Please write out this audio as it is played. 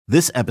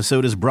This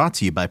episode is brought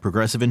to you by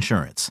Progressive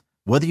Insurance.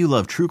 Whether you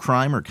love true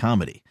crime or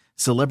comedy,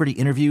 celebrity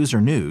interviews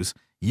or news,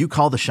 you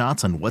call the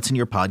shots on what's in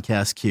your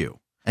podcast queue.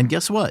 And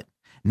guess what?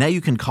 Now you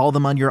can call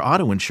them on your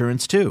auto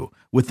insurance too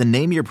with the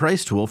Name Your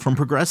Price tool from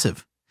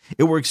Progressive.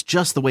 It works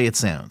just the way it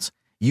sounds.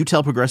 You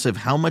tell Progressive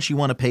how much you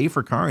want to pay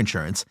for car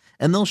insurance,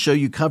 and they'll show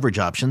you coverage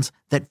options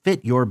that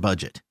fit your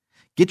budget.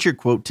 Get your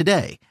quote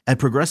today at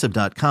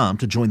Progressive.com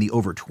to join the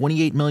over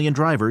 28 million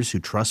drivers who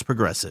trust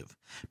Progressive.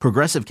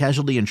 Progressive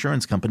Casualty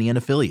Insurance Company and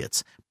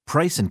Affiliates.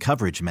 Price and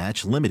coverage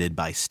match limited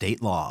by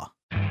state law.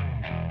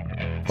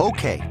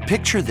 Okay,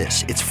 picture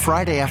this. It's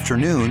Friday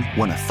afternoon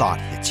when a thought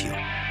hits you.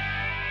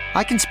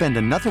 I can spend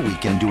another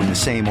weekend doing the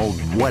same old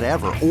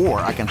whatever,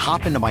 or I can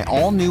hop into my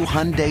all-new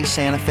Hyundai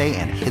Santa Fe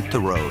and hit the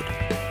road.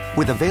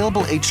 With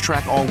available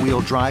H-Track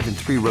all-wheel drive and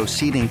 3-row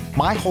seating,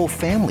 my whole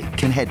family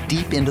can head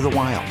deep into the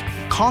wild.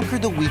 Conquer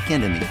the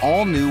weekend in the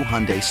all-new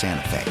Hyundai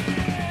Santa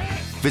Fe.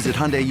 Visit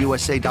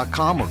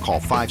HyundaiUSA.com or call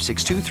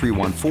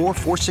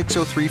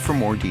 562-314-4603 for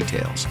more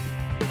details.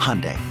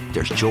 Hyundai,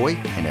 there's joy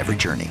in every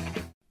journey.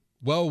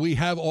 Well, we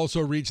have also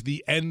reached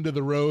the end of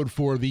the road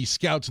for the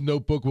Scouts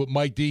Notebook with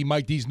Mike D.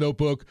 Mike D's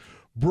Notebook,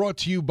 brought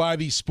to you by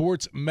the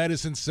Sports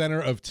Medicine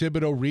Center of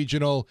Thibodaux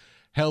Regional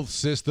Health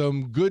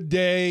System. Good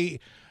day,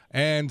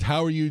 and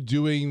how are you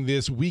doing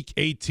this Week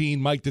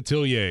 18, Mike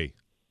Detillier?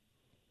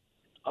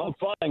 I'm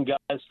fine,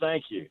 guys.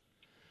 Thank you.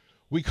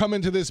 We come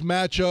into this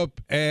matchup,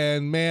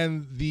 and,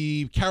 man,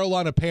 the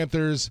Carolina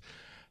Panthers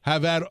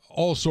have had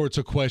all sorts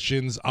of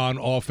questions on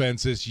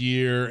offense this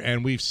year,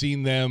 and we've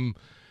seen them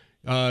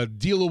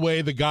deal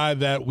away the guy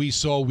that we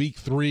saw Week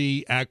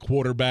 3 at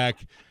quarterback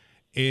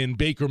in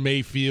Baker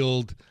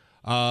Mayfield.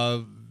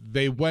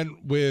 They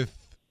went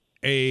with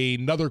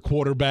another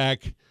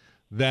quarterback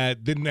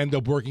that didn't end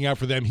up working out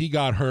for them. He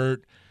got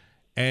hurt,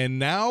 and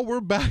now we're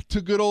back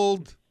to good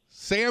old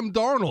Sam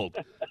Darnold.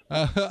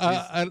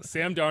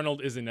 Sam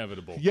Darnold is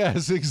inevitable.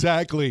 Yes,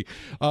 exactly.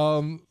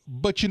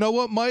 But you know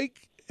what,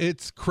 Mike?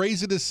 It's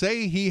crazy to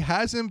say he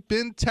hasn't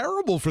been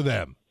terrible for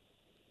them.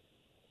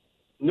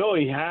 No,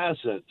 he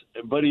hasn't.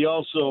 But he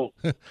also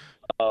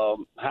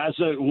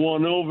hasn't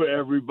won over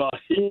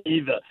everybody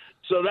either.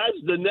 So that's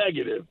the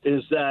negative,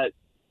 is that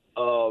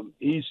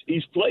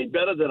he's played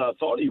better than I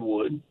thought he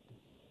would,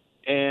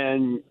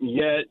 and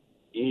yet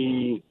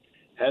he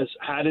has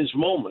had his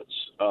moments.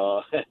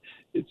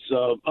 It's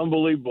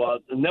unbelievable. I'll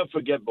never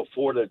forget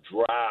before the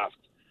draft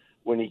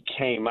when he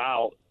came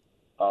out,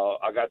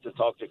 I got to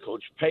talk to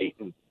Coach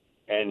Payton,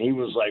 and he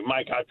was like,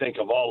 Mike, I think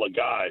of all the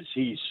guys,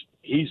 he's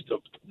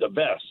the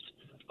best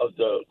of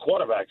the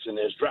quarterbacks in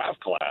this draft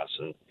class.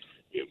 And,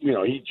 you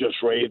know, he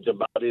just raved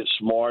about his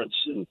smarts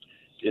and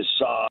his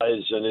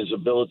size and his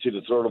ability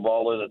to throw the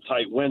ball in a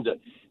tight window.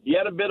 He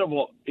had a bit of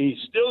he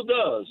still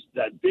does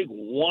that big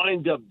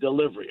wind-up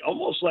delivery,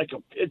 almost like a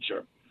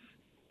pitcher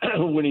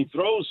when he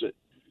throws it.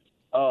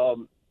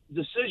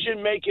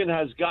 Decision-making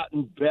has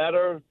gotten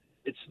better.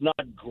 It's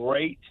not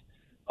great.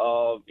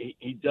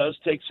 He does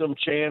take some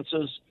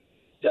chances.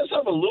 Does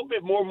have a little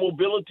bit more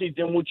mobility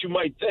than what you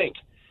might think.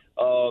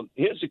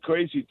 Here's the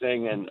crazy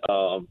thing, and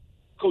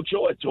Coach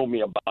O had told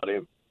me about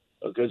him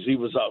because he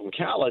was out in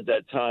Cal at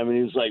that time, and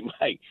he was like,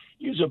 Mike,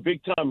 he was a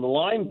big-time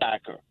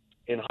linebacker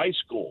in high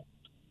school.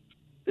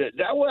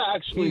 That was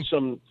actually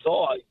some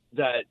thought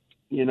that,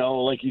 you know,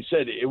 like you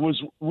said, it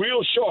was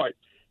real short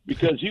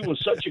because he was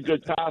such a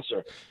good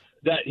passer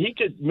that he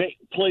could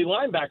play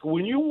linebacker.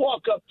 When you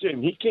walk up to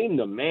him, he came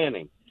to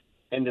Manning,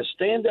 and to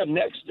stand up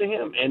next to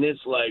him, and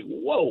it's like,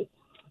 whoa,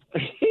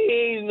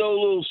 he ain't no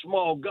little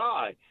small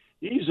guy.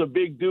 He's a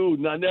big dude,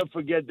 and I'll never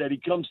forget that he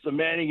comes to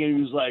Manning, and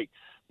he was like,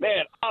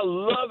 man, I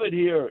love it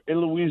here in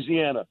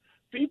Louisiana.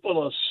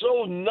 People are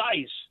so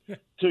nice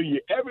to you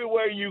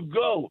everywhere you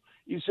go.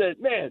 He said,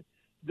 man,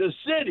 the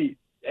city,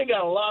 they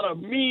got a lot of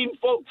mean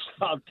folks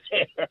out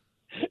there.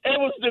 It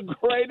was the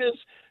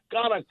greatest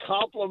kind of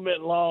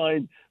compliment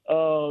line,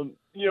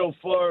 you know,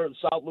 for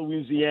South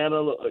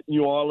Louisiana,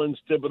 New Orleans,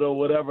 Thibodaux,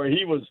 whatever.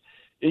 He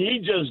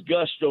just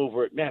gushed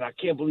over it. Man, I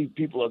can't believe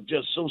people are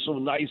just so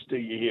nice to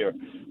you here.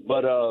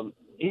 But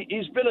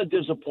he's been a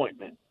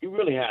disappointment. He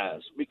really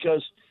has,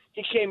 because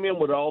he came in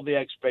with all the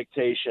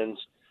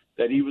expectations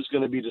that he was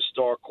going to be the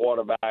star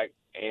quarterback,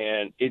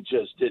 and it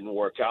just didn't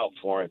work out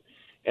for him.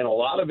 And a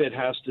lot of it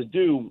has to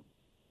do,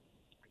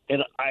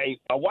 and I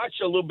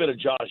watched a little bit of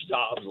Josh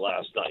Dobbs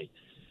last night.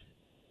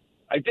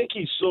 I think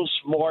he's so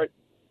smart.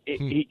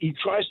 He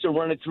tries to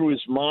run it through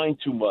his mind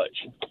too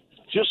much.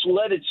 Just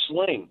let it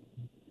sling.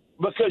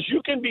 Because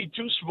you can be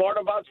too smart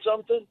about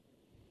something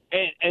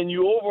and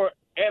you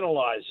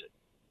overanalyze it.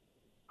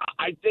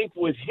 I think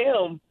with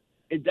him,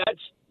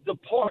 that's the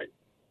part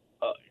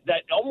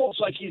that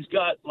almost like he's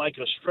got like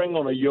a string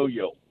on a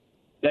yo-yo.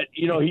 That,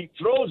 you know, he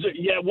throws it,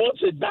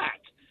 wants it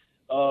back.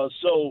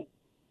 So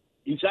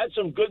he's had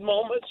some good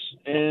moments,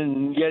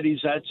 and yet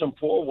he's had some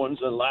poor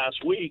ones. And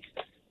last week,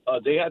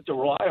 they had to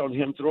rely on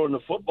him throwing the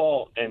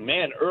football. And,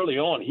 man, early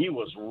on, he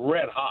was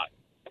red hot.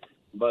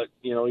 But,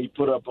 you know, he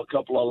put up a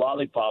couple of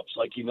lollipops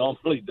like he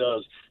normally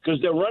does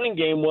because their running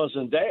game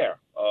wasn't there.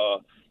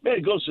 man,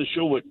 it goes to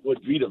show what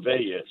Vita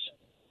Vea is.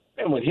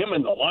 Man, with him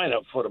in the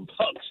lineup for the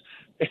Bucks,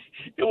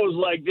 it was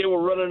like they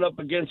were running up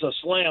against a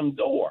slam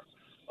door.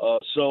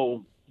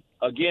 So,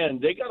 again,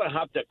 they got to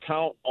have to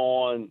count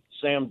on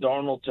Sam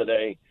Darnold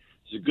today.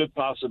 It's a good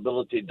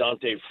possibility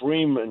Dante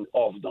Foreman, I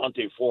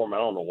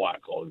don't know why I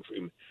call him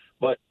Freeman,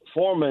 but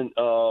Foreman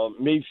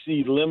may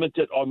see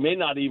limited or may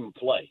not even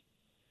play.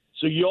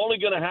 So you're only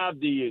going to have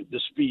the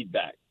speed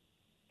back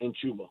in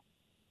Chuba.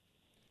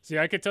 See,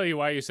 I could tell you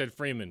why you said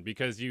Freeman,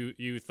 because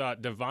you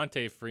thought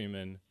Devontae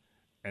Freeman,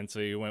 and so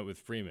you went with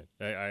Freeman.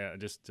 I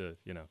just to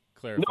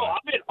clarify. No,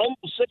 I've been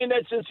almost saying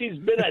that since he's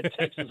been at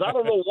Texas. I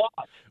don't know why.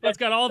 That's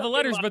got all the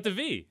letters but the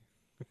V.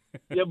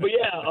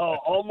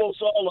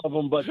 Almost all of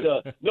them. But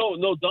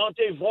no,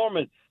 Dante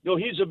Foreman. No,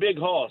 he's a big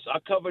horse. I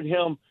covered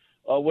him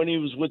when he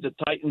was with the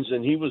Titans,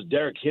 and he was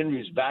Derrick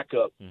Henry's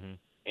backup. Mm-hmm.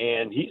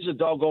 And he's a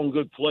doggone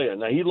good player.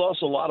 Now, he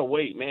lost a lot of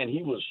weight. Man,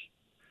 he was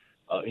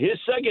his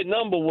second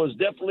number was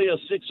definitely a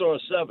 6 or a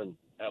 7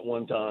 at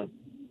one time.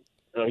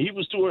 He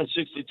was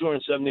 260,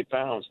 270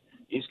 pounds.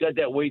 He's got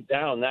that weight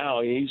down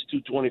now. He's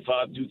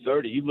 225,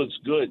 230. He looks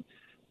good,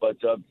 but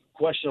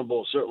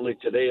questionable certainly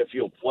today if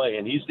he'll play.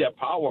 And he's that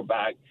power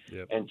back.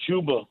 Yep. And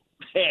Chuba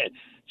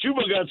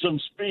got some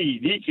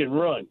speed. He can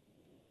run.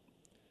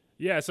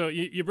 Yeah, so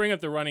you bring up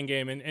the running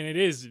game, and it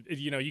is,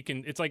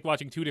 it's like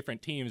watching two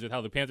different teams with how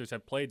the Panthers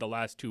have played the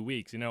last 2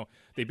 weeks.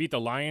 They beat the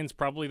Lions,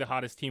 probably the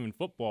hottest team in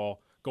football,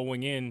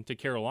 going into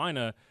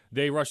Carolina.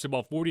 They rushed the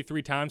ball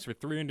 43 times for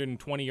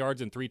 320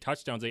 yards and 3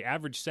 touchdowns. They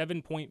averaged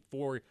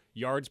 7.4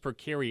 yards per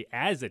carry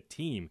as a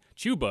team.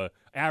 Chuba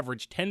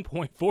averaged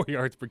 10.4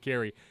 yards per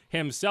carry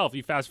himself.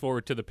 You fast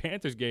forward to the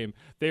Panthers game,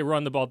 they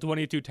run the ball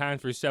 22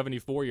 times for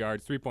 74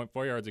 yards,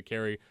 3.4 yards a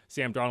carry.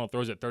 Sam Darnold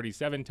throws it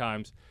 37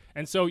 times.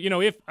 And so,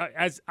 if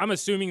as I'm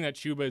assuming that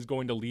Chuba is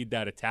going to lead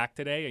that attack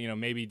today,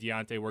 maybe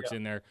Deontay works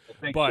in there.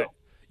 But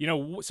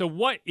so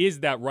what is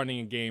that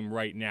running game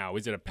right now?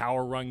 Is it a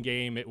power run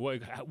game?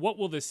 What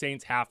will the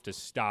Saints have to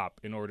stop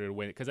in order to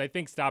win it? Because I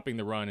think stopping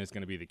the run is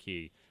going to be the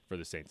key for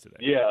the Saints today.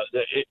 Yeah,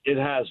 it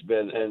has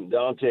been. And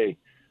Dante,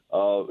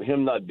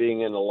 him not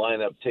being in the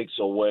lineup takes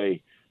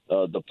away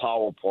the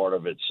power part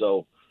of it.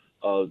 So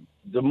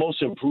the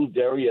most improved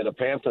area the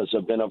Panthers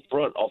have been up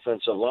front,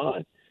 offensive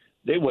line.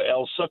 They were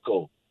El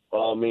Succo,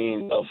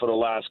 for the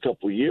last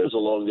couple of years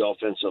along the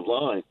offensive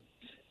line.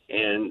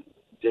 And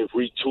they've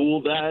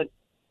retooled that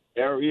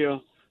area,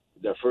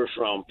 their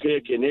first-round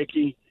pick,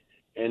 Inicki,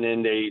 and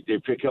then they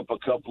pick up a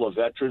couple of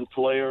veteran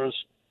players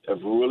that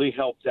have really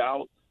helped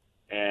out.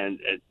 And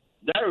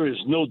there is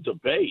no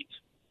debate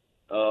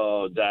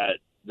that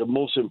the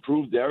most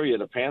improved area of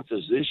the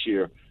Panthers this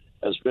year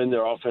has been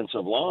their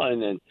offensive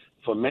line. And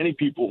for many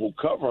people who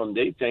cover them,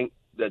 they think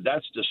that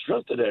that's the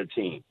strength of their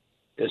team.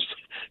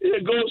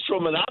 It goes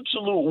from an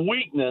absolute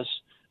weakness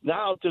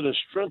now to the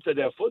strength of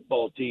their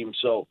football team.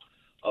 So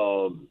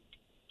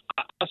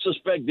I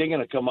suspect they're going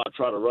to come out,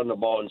 try to run the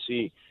ball, and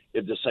see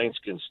if the Saints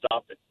can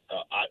stop it.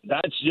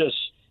 That's just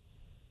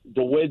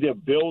the way they're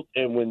built,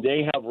 and when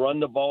they have run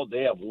the ball,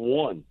 they have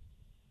won.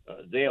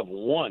 They have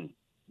won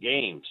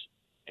games,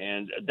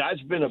 and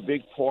that's been a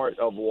big part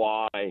of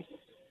why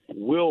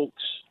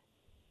Wilkes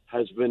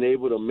has been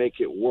able to make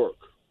it work.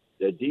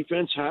 Their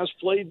defense has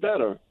played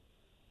better,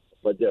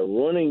 but their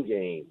running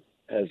game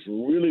has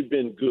really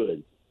been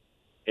good,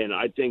 and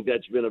I think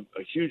that's been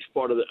a huge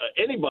part of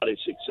anybody's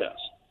success.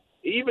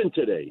 Even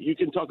today, you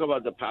can talk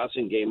about the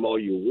passing game all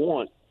you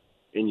want,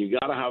 and you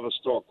got to have a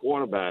star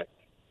quarterback.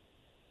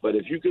 But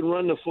if you can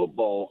run the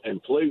football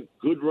and play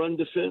good run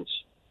defense,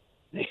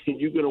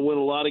 you're going to win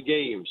a lot of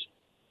games.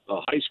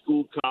 High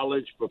school,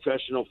 college,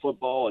 professional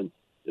football, and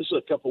this is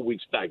a couple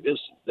weeks back.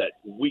 That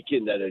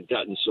weekend that had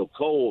gotten so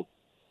cold,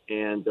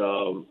 and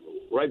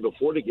right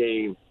before the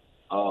game,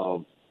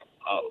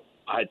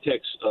 I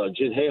text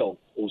Jen Hale,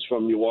 who's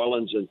from New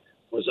Orleans and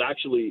was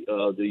actually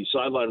the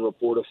sideline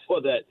reporter for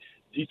that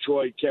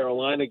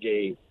Detroit-Carolina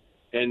game,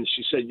 and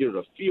she said,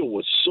 the field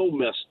was so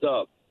messed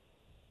up,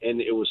 and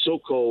it was so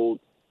cold,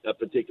 that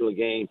particular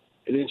game.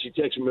 And then she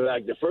texted me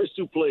back, the first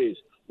 2 plays,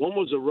 one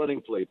was a running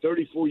play,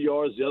 34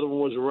 yards. The other one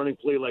was a running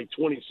play, like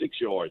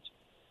 26 yards.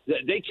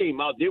 They came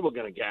out, they were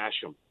going to gash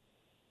them.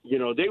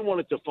 They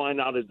wanted to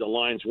find out if the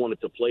Lions wanted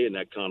to play in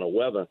that kind of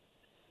weather.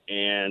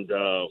 And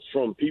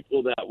from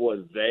people that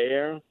were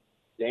there,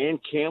 Dan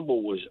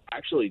Campbell was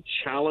actually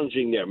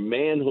challenging their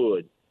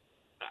manhood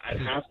at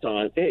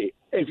halftime. Hey,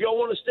 if y'all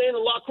want to stay in the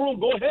locker room,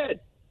 go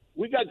ahead.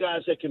 We got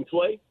guys that can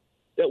play,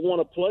 that want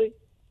to play.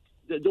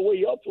 The way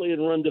y'all play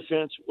and run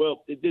defense,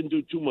 well, it didn't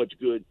do too much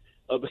good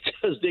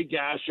because they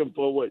gashed them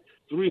for,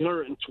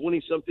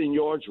 320-something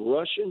yards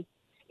rushing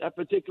that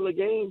particular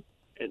game.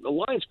 And the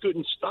Lions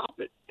couldn't stop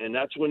it. And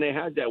that's when they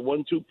had that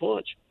 1-2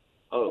 punch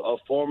of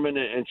Foreman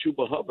and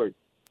Chuba Hubbard.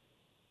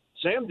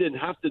 Sam didn't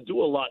have to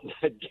do a lot in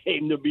that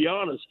game, to be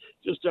honest.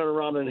 Just turn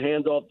around and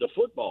hand off the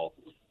football.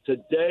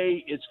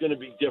 Today, it's going to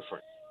be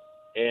different.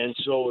 And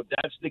so if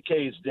that's the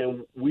case,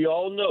 then we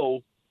all know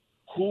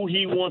who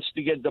he wants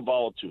to get the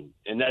ball to,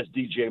 and that's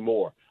DJ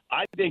Moore.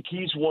 I think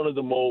he's one of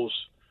the most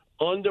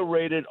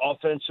underrated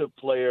offensive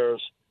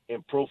players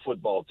in pro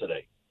football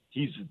today.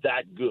 He's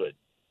that good.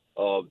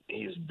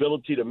 His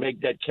ability to make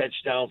that catch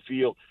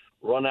downfield,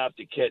 run out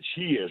the catch,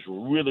 he is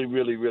really,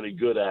 really, really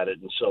good at it.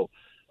 And so,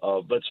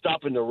 but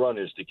stopping the run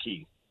is the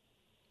key.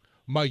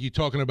 Mike, you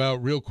talking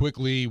about real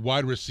quickly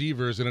wide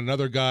receivers, and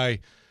another guy,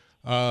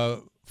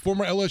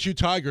 former LSU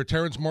Tiger,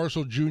 Terrence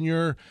Marshall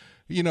Jr.,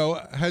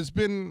 has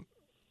been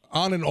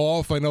on and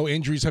off. I know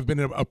injuries have been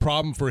a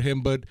problem for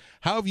him, but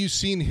how have you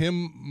seen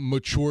him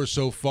mature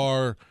so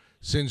far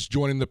since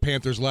joining the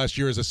Panthers last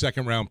year as a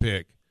second-round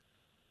pick?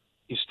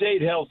 He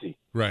stayed healthy,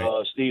 right,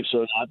 Steve.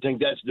 So I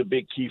think that's the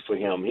big key for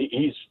him.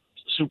 He's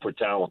super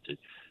talented.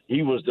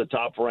 He was the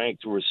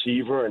top-ranked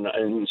receiver, and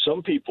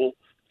some people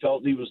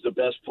felt he was the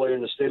best player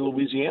in the state of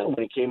Louisiana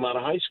when he came out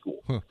of high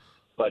school.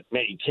 But,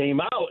 man, he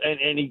came out,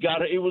 and he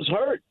was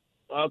hurt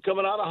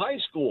coming out of high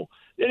school.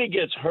 Then he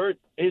gets hurt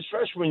his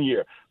freshman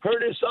year,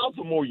 hurt his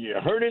sophomore year,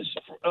 hurt his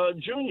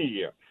junior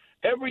year.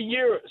 Every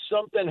year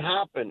something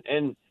happened,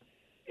 and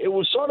it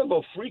was sort of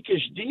a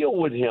freakish deal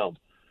with him.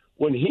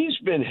 When he's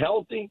been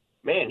healthy,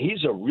 man,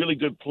 he's a really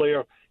good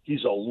player.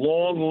 He's a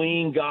long,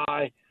 lean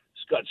guy.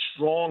 He's got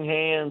strong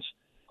hands.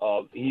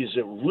 He's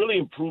really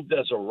improved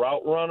as a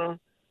route runner.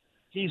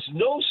 He's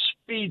no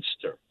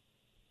speedster,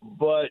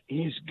 but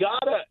he's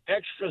got an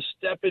extra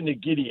step in the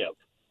giddy-up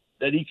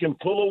that he can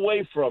pull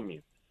away from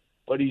you.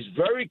 But he's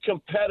very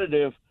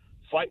competitive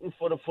fighting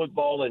for the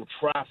football in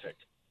traffic.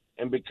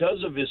 And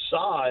because of his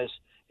size,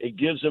 it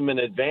gives him an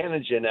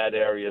advantage in that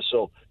area.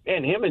 So,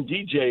 man, him and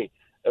DJ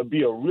would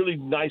be a really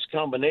nice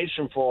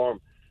combination for him,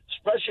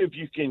 especially if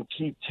you can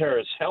keep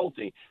Terrace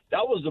healthy.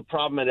 That was the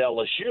problem at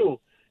LSU.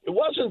 It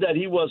wasn't that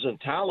he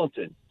wasn't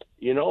talented,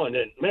 and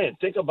then, man,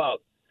 think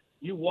about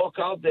you walk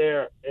out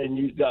there and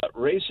you got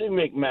Racey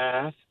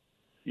McMath,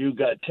 you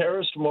got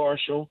Terrace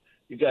Marshall,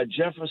 you got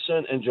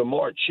Jefferson and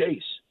Jamar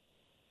Chase.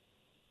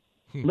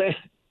 Man,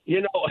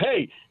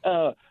 hey,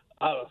 I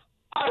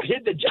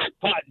hit the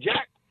jackpot,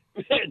 Jack.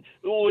 Man,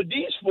 with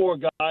these four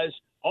guys,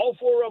 all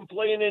four of them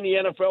playing in the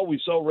NFL. We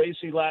saw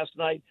Racey last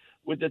night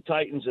with the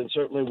Titans and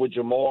certainly with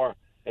Jamar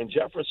and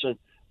Jefferson.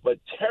 But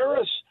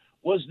Terrace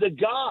was the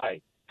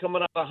guy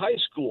coming out of high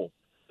school.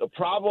 The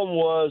problem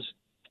was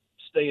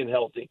staying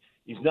healthy.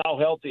 He's now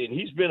healthy, and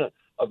he's been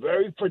a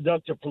very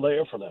productive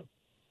player for them.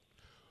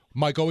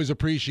 Mike, always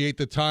appreciate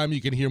the time.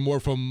 You can hear more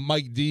from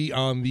Mike D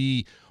on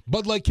the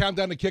Bud Light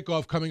Countdown to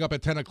Kickoff coming up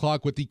at 10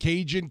 o'clock with the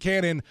Cajun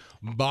Cannon.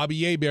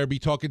 Bobby Hebert. Be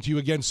talking to you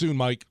again soon,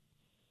 Mike.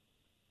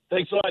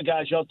 Thanks a lot,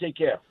 guys. Y'all take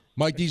care.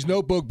 Mike D's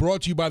Notebook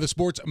brought to you by the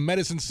Sports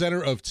Medicine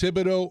Center of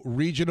Thibodaux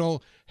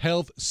Regional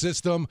Health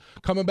System.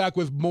 Coming back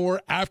with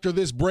more after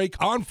this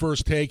break on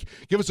First Take.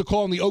 Give us a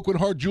call on the Oakland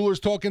Heart Jewelers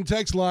Talk and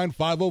Text line,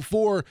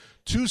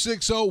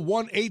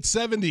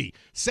 504-260-1870.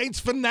 Saints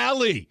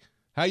finale.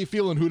 How you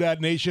feeling, Who Dat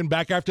Nation?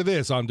 Back after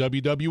this on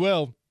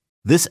WWL.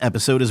 This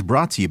episode is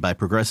brought to you by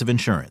Progressive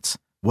Insurance.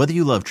 Whether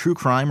you love true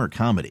crime or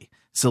comedy,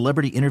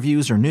 celebrity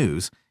interviews or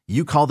news,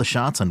 you call the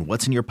shots on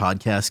what's in your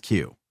podcast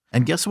queue.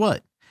 And guess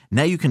what?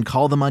 Now you can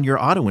call them on your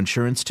auto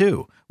insurance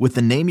too with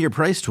the Name Your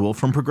Price tool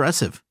from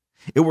Progressive.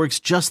 It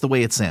works just the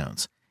way it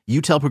sounds. You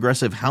tell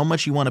Progressive how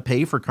much you want to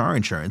pay for car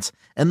insurance,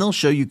 and they'll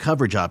show you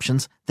coverage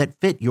options that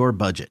fit your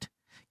budget.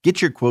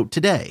 Get your quote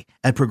today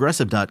at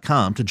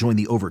Progressive.com to join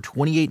the over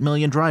 28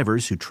 million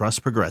drivers who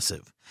trust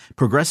Progressive.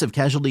 Progressive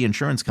Casualty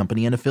Insurance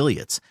Company and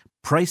Affiliates.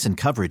 Price and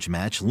coverage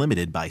match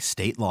limited by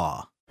state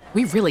law.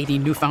 We really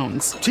need new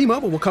phones.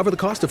 T-Mobile will cover the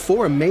cost of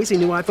 4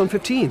 amazing new iPhone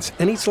 15s,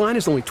 and each line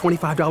is only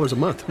 $25 a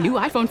month. New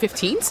iPhone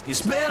 15s?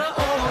 It's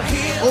better over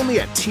here.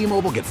 Only at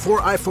T-Mobile, get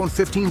 4 iPhone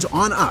 15s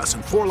on us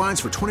and 4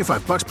 lines for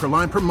 $25 per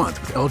line per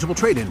month with eligible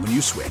trade-in when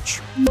you switch.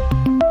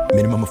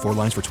 Minimum of 4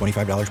 lines for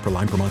 $25 per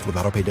line per month with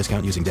autopay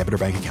discount using debit or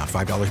bank account.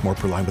 $5 more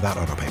per line without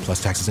autopay,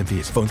 plus taxes and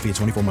fees. Phone fee at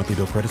 24 monthly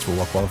bill credits for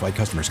well-qualified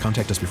customers.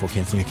 Contact us before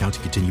canceling account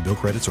to continue bill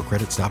credits or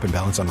credit stop and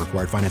balance on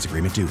required finance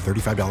agreement due.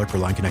 $35 per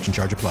line connection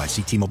charge applies.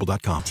 See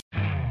T-Mobile.com.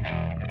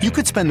 You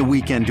could spend the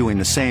weekend doing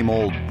the same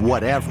old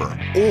whatever,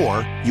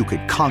 or you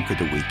could conquer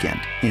the weekend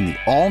in the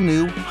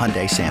all-new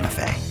Hyundai Santa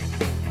Fe.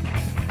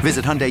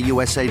 Visit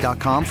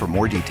HyundaiUSA.com for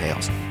more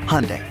details.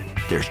 Hyundai,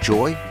 there's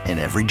joy in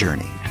every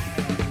journey.